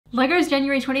LEGO's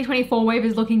January 2024 wave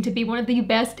is looking to be one of the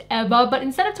best ever, but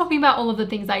instead of talking about all of the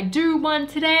things I do want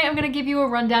today, I'm going to give you a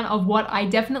rundown of what I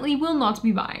definitely will not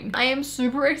be buying. I am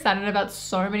super excited about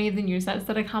so many of the new sets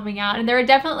that are coming out, and there are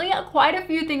definitely quite a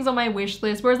few things on my wish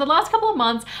list, whereas the last couple of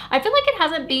months, I feel like it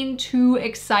hasn't been too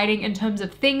exciting in terms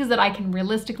of things that I can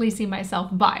realistically see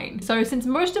myself buying. So since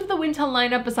most of the winter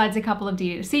lineup, besides a couple of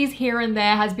DLCs here and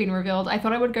there, has been revealed, I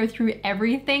thought I would go through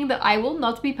everything that I will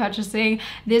not be purchasing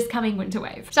this coming winter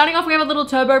wave. Starting off, we have a little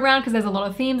turbo round because there's a lot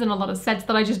of themes and a lot of sets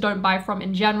that I just don't buy from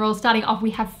in general. Starting off,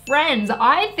 we have Friends.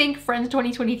 I think Friends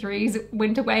 2023's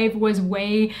winter wave was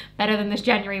way better than this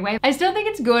January wave. I still think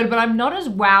it's good, but I'm not as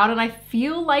wowed, and I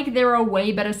feel like there are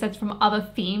way better sets from other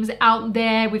themes out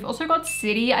there. We've also got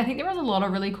City. I think there was a lot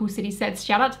of really cool City sets.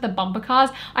 Shout out to the bumper cars.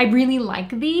 I really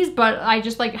like these, but I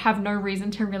just like have no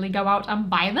reason to really go out and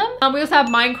buy them. We also have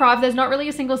Minecraft. There's not really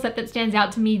a single set that stands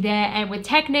out to me there, and with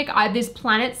Technic, this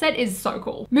planet set is so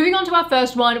cool. Moving on to our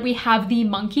first one, we have the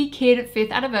Monkey Kid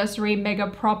 5th anniversary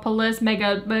Megapolis.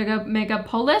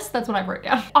 That's what I wrote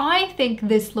down. I think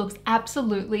this looks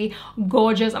absolutely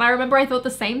gorgeous, and I remember I thought the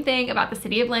same thing about the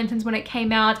City of Lanterns when it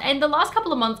came out, and the last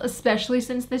couple of months, especially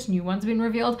since this new one's been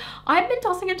revealed, I've been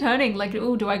tossing and turning, like,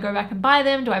 oh, do I go back and buy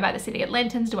them? Do I buy the City of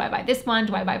Lanterns? Do I buy this one?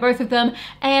 Do I buy both of them?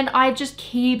 And I just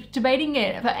keep debating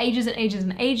it for ages and ages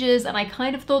and ages, and I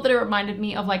kind of thought that it reminded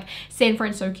me of like San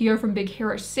Francisco from Big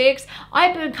Hero 6.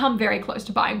 I've become very close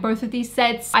to buying both of these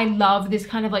sets. I love this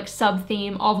kind of like sub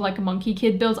theme of like Monkey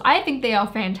Kid builds. I think they are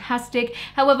fantastic.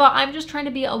 However, I'm just trying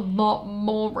to be a lot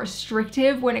more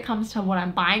restrictive when it comes to what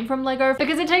I'm buying from LEGO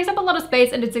because it takes up a lot of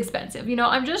space and it's expensive. You know,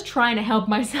 I'm just trying to help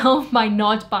myself by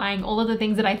not buying all of the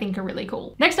things that I think are really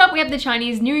cool. Next up, we have the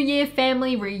Chinese New Year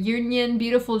Family Reunion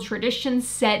Beautiful Traditions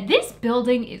set. This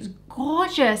building is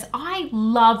gorgeous. I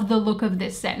love the look of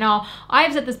this set. Now,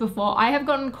 I've said this before, I have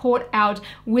gotten caught out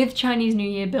with Chinese New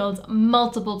Year builds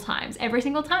multiple times. Every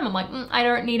single time I'm like, I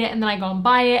don't need it, and then I go and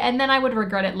buy it, and then I would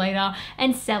regret it later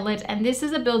and sell it. And this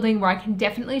is a building where I can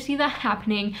definitely see that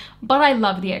happening, but I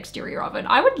love the exterior of it.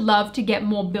 I would love to get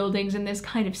more buildings in this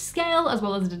kind of scale as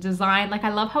well as the design. Like,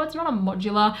 I love how it's not a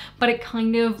modular, but it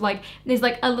kind of like, there's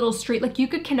like a little street, like you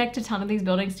could connect a ton of these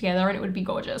buildings together and it would be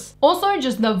gorgeous. Also,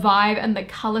 just the vibe and the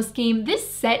color scheme.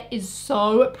 This set is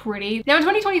so pretty. Now in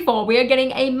 2024, we are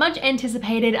getting a much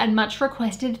anticipated and much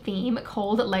requested theme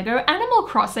called LEGO Animal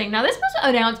Crossing. Now this was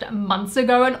announced months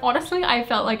ago, and honestly, I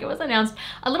felt like it was announced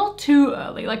a little too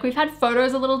early. Like, we've had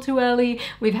photos a little too early,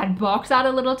 we've had box art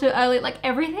a little too early, like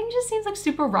everything just seems like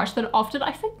super rushed that often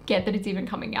I forget that it's even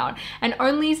coming out. And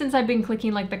only since I've been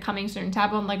clicking like the coming soon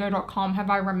tab on lego.com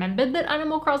have I remembered that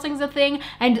Animal Crossing is a thing.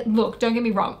 And look, don't get me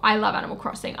wrong, I love Animal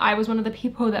Crossing. I was one of the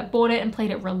people that bought it and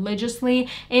played it religiously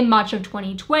in March of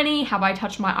 2020. Have I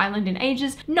touched my island in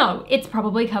ages? No, it's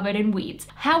probably covered in weeds.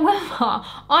 However,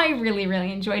 I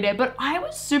really enjoyed it, but I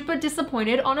was super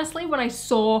disappointed, honestly, when I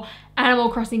saw Animal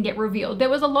Crossing get revealed. There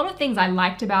was a lot of things I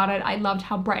liked about it. I loved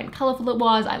how bright and colorful it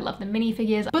was. I loved the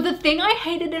minifigures. But the thing I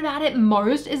hated about it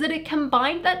most is that it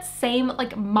combined that same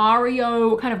like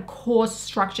Mario kind of course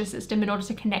structure system in order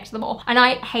to connect them all. And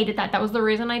I hated that. That was the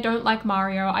reason I don't like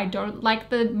Mario. I don't like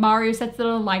the Mario sets that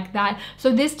are like that.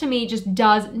 So this to me just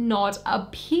does not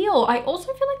appeal. I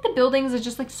also feel like the buildings are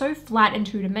just like so flat and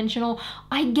two-dimensional.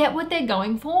 I get what they're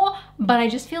going for, but I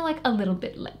just feel like a little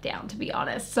bit let down, to be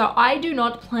honest. So I do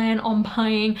not plan on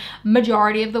buying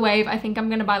majority of the wave. I think I'm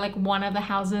gonna buy like one of the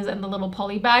houses and the little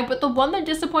poly bag, but the one that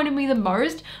disappointed me the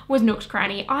most was Nook's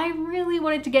Cranny. I really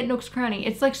wanted to get Nook's Cranny.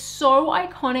 It's like so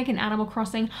iconic in Animal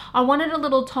Crossing. I wanted a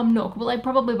little Tom Nook. Will I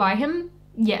probably buy him?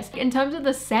 Yes. In terms of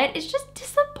the set, it's just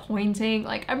disappointing.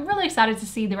 Like, I'm really excited to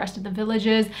see the rest of the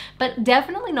villages, but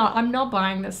definitely not, I'm not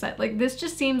buying this set. Like, this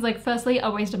just seems like, firstly, a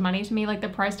waste of money to me. Like, the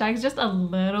price tag is just a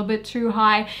little bit too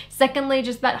high. Secondly,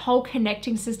 just that whole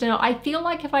connecting system. I feel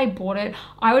like if I bought it,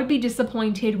 I would be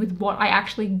disappointed with what I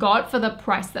actually got for the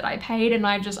price that I paid, and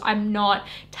I'm not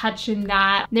touching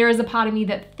that. There is a part of me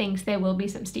that thinks there will be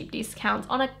some steep discounts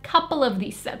on a couple of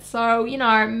these sets, so, you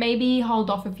know, maybe hold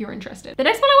off if you're interested. The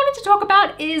next one I wanted to talk about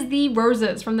is the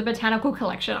roses from the Botanical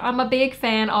Collection. I'm a big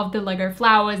fan of the LEGO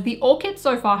flowers. The orchid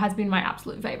so far has been my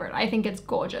absolute favorite. I think it's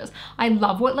gorgeous. I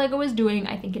love what LEGO is doing.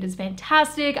 I think it is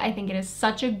fantastic. I think it is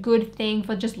such a good thing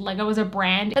for just LEGO as a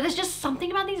brand. But there's just something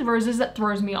about these roses that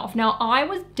throws me off. Now, I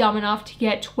was dumb enough to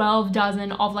get 12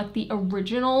 dozen of like the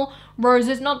original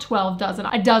roses, not 12 dozen,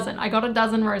 a dozen. I got a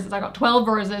dozen roses. I got 12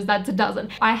 roses. That's a dozen.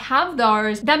 I have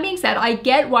those. That being said, I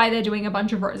get why they're doing a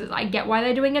bunch of roses. I get why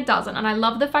they're doing a dozen. And I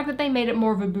love the fact that they made it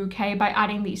more of a bouquet by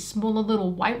adding these smaller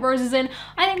little white roses in.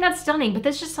 I think that's stunning, but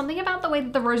there's just something about the way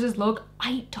that the roses look.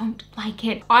 I don't like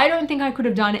it. I don't think I could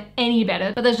have done any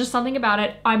better, but there's just something about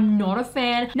it. I'm not a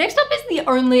fan. Next up is the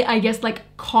only, I guess, like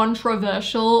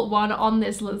controversial one on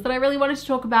this list that I really wanted to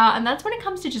talk about, and that's when it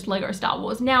comes to just Lego Star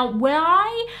Wars. Now,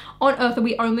 why on earth are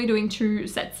we only doing 2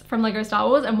 sets from Lego Star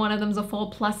Wars, and one of them's a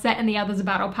 4+ set and the other's a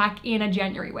battle pack in a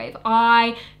January wave?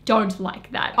 I don't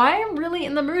like that. I am really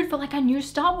in the mood for like a new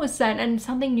Star Wars set and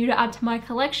something new to add to my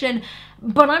collection,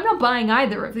 but I'm not buying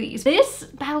either of these. This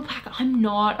battle pack I'm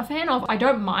not a fan of. I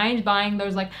don't mind buying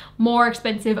those like more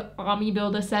expensive army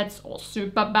builder sets or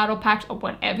super battle packs or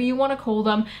whatever you want to call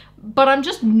them, but I'm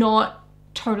just not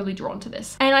totally drawn to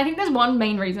this. And I think there's one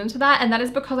main reason to that, and that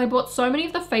is because I bought so many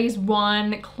of the phase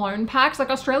 1 clone packs. Like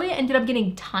Australia ended up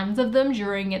getting tons of them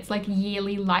during its like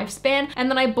yearly lifespan, and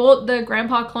then I bought the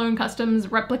Grandpa Clone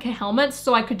Customs replica helmets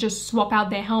so I could just swap out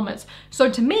their helmets. So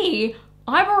to me,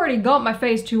 I've already got my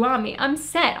phase 2 army. I'm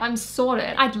set, I'm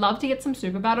sorted. I'd love to get some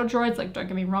super battle droids, like don't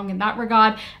get me wrong in that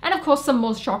regard, and of course some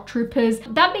more shock troopers.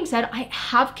 That being said, I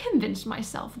have convinced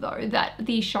myself though that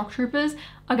the shock troopers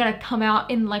are gonna come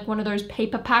out in like one of those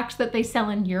paper packs that they sell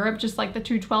in Europe, just like the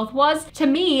 212 was. To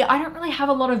me, I don't really have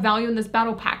a lot of value in this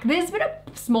battle pack. There's been a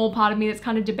small part of me that's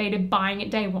kind of debated buying it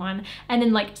day 1 and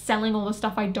then like selling all the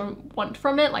stuff I don't want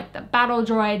from it, like the battle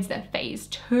droids, the phase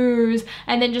 2s,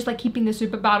 and then just like keeping the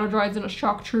super battle droids and a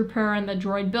shock trooper and the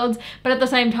droid builds. But at the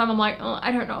same time, I'm like, oh,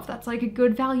 I don't know if that's like a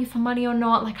good value for money or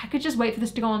not. Like I could just wait for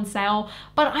this to go on sale,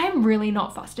 but I'm really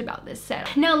not fussed about this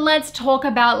set. Now let's talk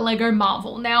about Lego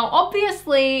Marvel. Now,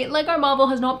 obviously, Lego Marvel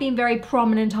has not been very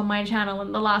prominent on my channel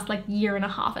in the last like year and a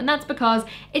half, and that's because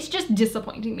it's just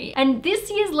disappointing me. And this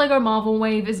year's Lego Marvel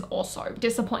wave is also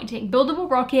disappointing. Buildable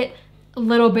Rocket, a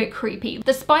little bit creepy.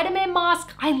 The Spider-Man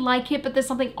mask, I like it, but there's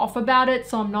something off about it,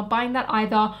 so I'm not buying that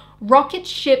either. Rocket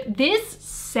Ship, this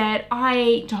set,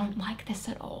 I don't like this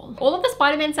at all. All of the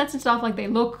Spider-Man sets and stuff, like they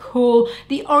look cool.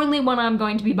 The only one I'm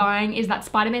going to be buying is that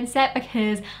Spider-Man set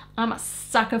because I'm a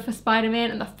sucker for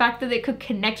Spider-Man, and the fact that it could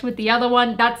connect with the other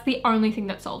one, that's the only thing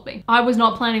that sold me. I was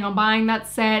not planning on buying that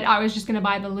set. I was just gonna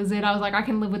buy the Lizard. I was like, I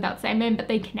can live without Sandman, but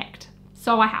they connect,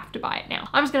 so I have to buy it now.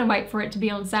 I'm just gonna wait for it to be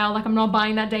on sale. Like I'm not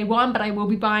buying that day 1, but I will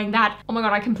be buying that. Oh my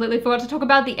god, I completely forgot to talk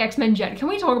about the X-Men jet. Can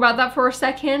we talk about that for a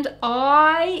second?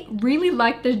 I really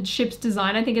like the ship's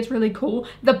design. I think it's really cool.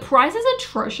 The price is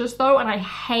atrocious though, and I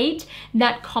hate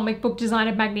that comic book design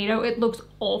of Magneto. It looks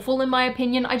awful in my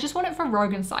opinion. I just want it for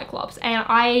Rogue and Cyclops, and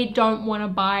I don't want to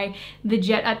buy the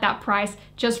jet at that price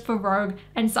just for Rogue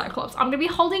and Cyclops. I'm gonna be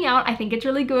holding out. I think it's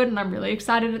really good, and I'm really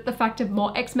excited at the fact of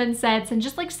more X-Men sets and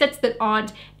just like sets that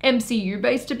aren't MCU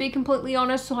based, to be completely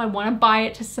honest, so I want to buy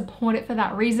it to support it for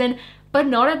that reason, but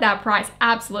not at that price,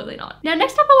 absolutely not. Now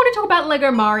next up I want to talk about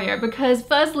Lego Mario, because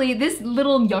firstly, this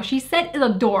little Yoshi set is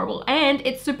adorable and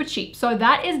it's super cheap. So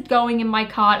that is going in my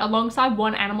cart alongside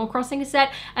one Animal Crossing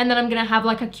set, and then I'm gonna have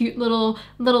like a cute little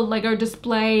Lego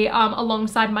display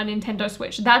alongside my Nintendo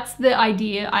Switch. That's the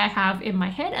idea I have in my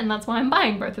head, and that's why I'm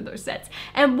buying both of those sets.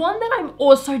 And one that I'm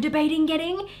also debating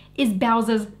getting is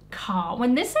Bowser's car.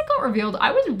 When this set got revealed,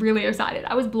 I was really excited.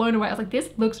 I was blown away. I was like, this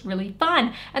looks really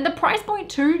fun. And the price point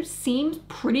too seems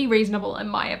pretty reasonable in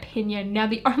my opinion. Now,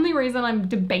 the only reason I'm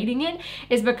debating it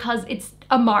is because it's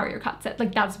a Mario Kart set.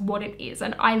 Like that's what it is.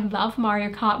 And I love Mario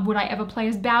Kart. Would I ever play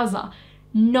as Bowser?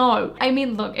 No. I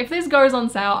mean, look, if this goes on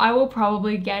sale, I will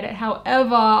probably get it.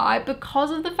 However, because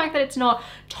of the fact that it's not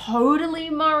totally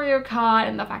Mario Kart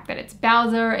and the fact that it's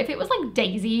Bowser, if it was like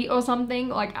Daisy or something,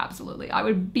 like absolutely, I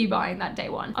would be buying that day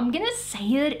 1. I'm gonna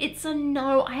say that it's a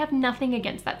no. I have nothing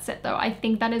against that set though. I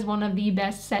think that is one of the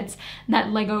best sets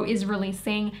that Lego is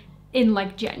releasing in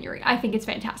like January. I think it's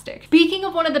fantastic. Speaking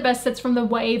of one of the best sets from the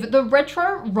wave, the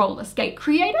retro roller skate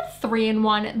creator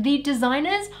 3-in-1, the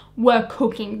designers were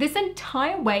cooking. This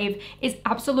entire wave is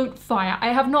absolute fire.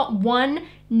 I have not one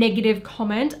negative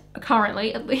comment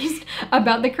currently, at least,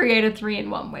 about the creator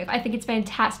 3-in-1 wave. I think it's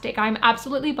fantastic. I'm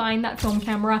absolutely buying that film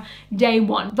camera day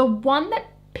 1. The one that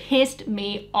pissed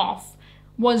me off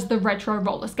was the retro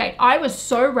roller skate. I was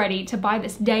so ready to buy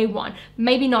this day 1,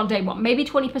 maybe not day 1, maybe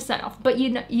 20% off, but you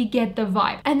know, you get the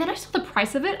vibe. And then I saw the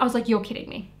price of it. I was like, you're kidding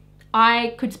me.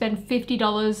 I could spend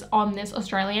 $50 on this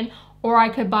Australian, or I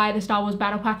could buy the Star Wars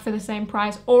Battle Pack for the same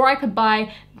price, or I could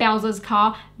buy Bowser's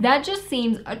car. That just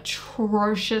seems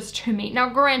atrocious to me. Now,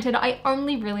 granted, I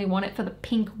only really want it for the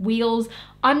pink wheels.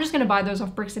 I'm just gonna buy those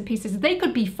off Bricks and Pieces. They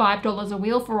could be $5 a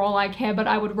wheel for all I care, but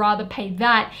I would rather pay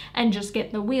that and just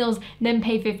get the wheels than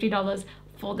pay $50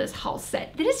 for this whole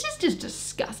set. This is just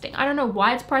disgusting. I don't know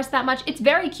why it's priced that much. It's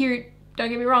very cute. don't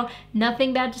get me wrong,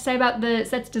 nothing bad to say about the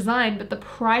set's design, but the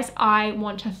price, I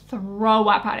want to throw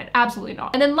up at it. Absolutely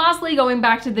not. And then lastly, going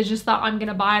back to the just that I'm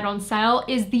gonna buy it on sale,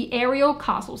 is the Ariel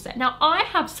castle set. Now, I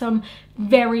have some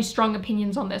very strong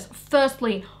opinions on this.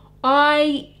 Firstly,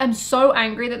 I am so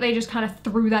angry that they just kind of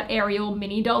threw that Ariel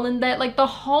mini doll in there. Like, the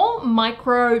whole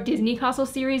micro Disney castle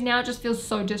series now just feels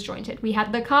so disjointed. We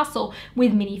had the castle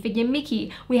with minifigure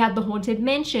Mickey. We had the Haunted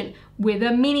Mansion with a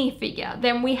minifigure.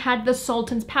 Then we had the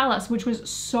Sultan's Palace, which was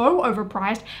so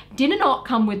overpriced, did not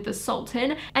come with the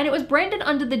Sultan, and it was branded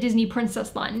under the Disney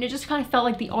Princess line, and it just kind of felt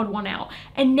like the odd one out.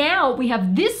 And now we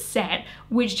have this set,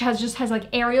 which just has like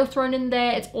Ariel thrown in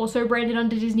there. It's also branded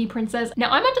under Disney Princess.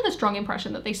 Now, I'm under the strong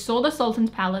impression that they saw the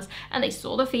Sultan's Palace and they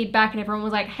saw the feedback, and everyone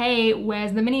was like, hey,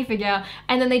 where's the minifigure?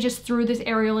 And then they just threw this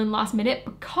Ariel in last minute,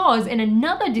 because in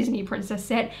another Disney Princess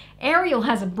set, Ariel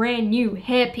has a brand new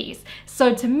hairpiece.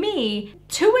 So to me,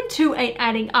 2 and 2 ain't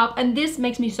adding up, and this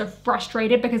makes me so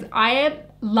frustrated because I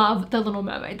love The Little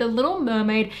Mermaid. The Little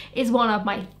Mermaid is one of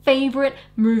my favorite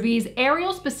movies.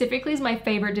 Ariel specifically is my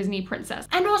favorite Disney princess.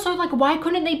 And also, like, why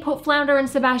couldn't they put Flounder and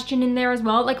Sebastian in there as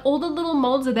well? Like, all the little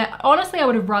molds are there. Honestly, I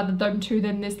would have rather them too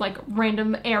than this like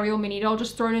random Ariel mini doll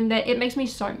just thrown in there. It makes me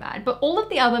so mad. But all of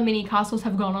the other mini castles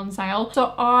have gone on sale,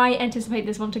 so I anticipate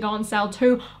this one to go on sale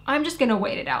too. I'm just gonna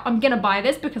wait it out. I'm gonna buy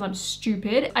this because I'm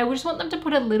stupid. I just want them to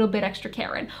put a little bit extra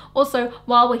care in. Also,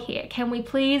 while we're here, can we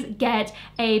please get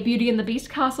a Beauty and the Beast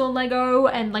castle Lego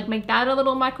and like make that a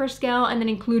little micro scale, and then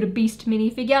include a Beast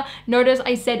minifigure? Notice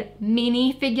I said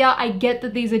minifigure. I get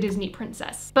that these are Disney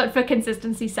princess, but for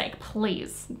consistency's sake,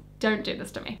 please don't do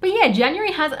this to me. But yeah,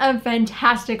 January has a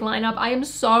fantastic lineup. I am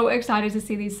so excited to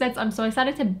see these sets. I'm so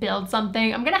excited to build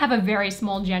something. I'm gonna have a very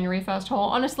small January 1st haul.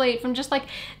 Honestly, from just like,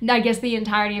 I guess the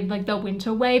entirety of like the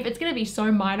winter wave, it's gonna be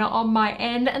so minor on my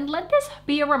end. And let this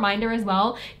be a reminder as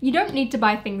well, you don't need to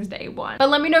buy things day one.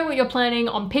 But let me know what you're planning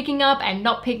on picking up and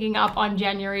not picking up on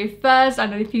January 1st. I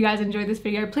know if you guys enjoyed this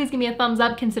video, please give me a thumbs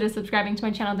up, consider subscribing to my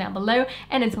channel down below.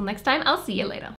 And until next time, I'll see you later.